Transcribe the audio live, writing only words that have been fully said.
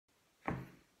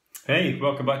Hey,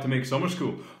 welcome back to Make Summer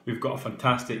School. We've got a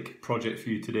fantastic project for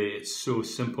you today. It's so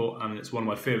simple and it's one of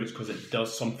my favourites because it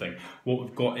does something. What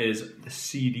we've got is the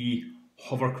CD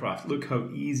Hovercraft. Look how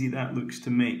easy that looks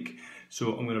to make.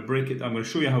 So I'm going to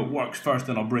show you how it works first,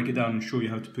 then I'll break it down and show you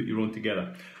how to put your own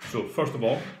together. So first of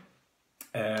all,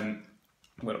 I'm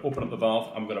going to open up the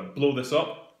valve. I'm going to blow this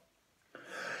up.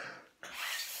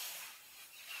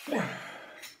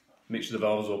 Make sure the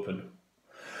valve is open.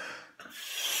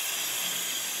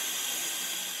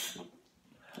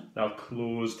 Now I've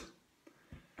closed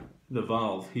the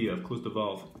valve here, I've closed the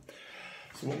valve.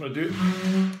 So what I'm going to do,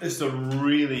 this is a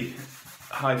really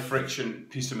high friction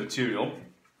piece of material.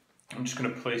 I'm just going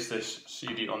to place this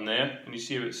CD on there and you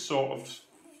see how it sort of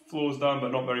flows down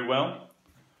but not very well.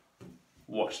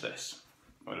 Watch this.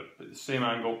 I'm going to put the same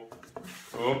angle,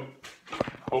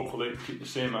 hopefully keep the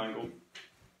same angle.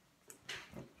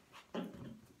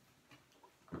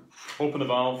 Open the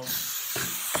valve.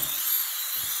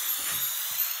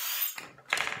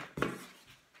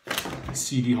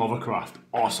 CD Hovercraft,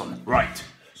 awesome. Right,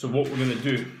 so what we're going to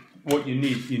do, what you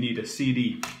need a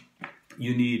CD,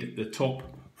 you need the top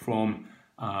from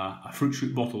a fruit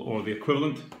shoot bottle or the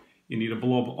equivalent, you need a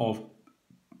blob of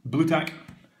blu-tac,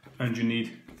 and you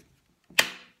need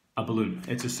a balloon.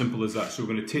 It's as simple as that. So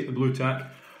we're going to take the blu-tac,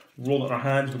 roll it in our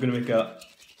hands, we're going to make a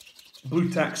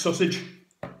blu-tac sausage.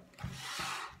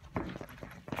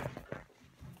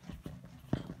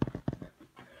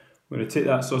 We're going to take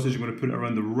that sausage, I'm going to put it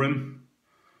around the rim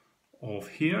of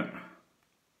here.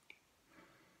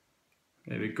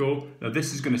 There we go. Now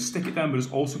this is going to stick it down, but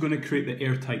it's also going to create the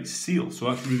airtight seal, so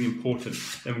that's really important.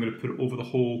 Then we're going to put it over the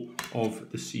hole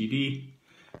of the CD,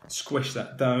 squish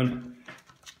that down,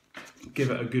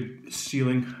 give it a good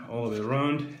sealing all the way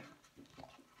around.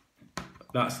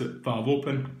 That's the valve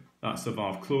open, that's the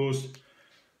valve closed.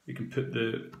 You can put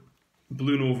the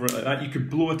balloon over it like that. You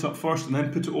could blow it up first and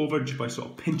then put it over just by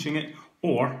sort of pinching it,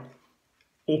 or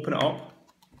open it up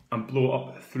and blow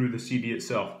up through the CD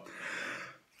itself.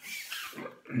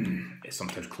 It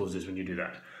sometimes closes when you do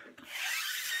that.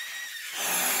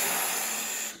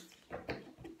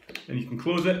 Then you can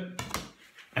close it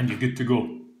and you're good to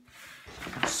go.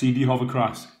 CD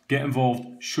Hovercrafts, get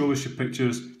involved, show us your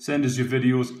pictures, send us your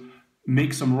videos,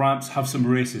 make some ramps, have some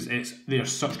races. They are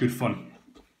such good fun.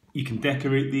 You can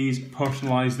decorate these,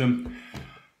 personalise them,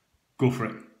 go for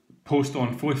it. Post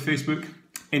on Facebook,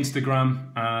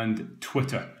 Instagram and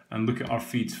Twitter and look at our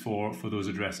feeds for those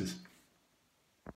addresses.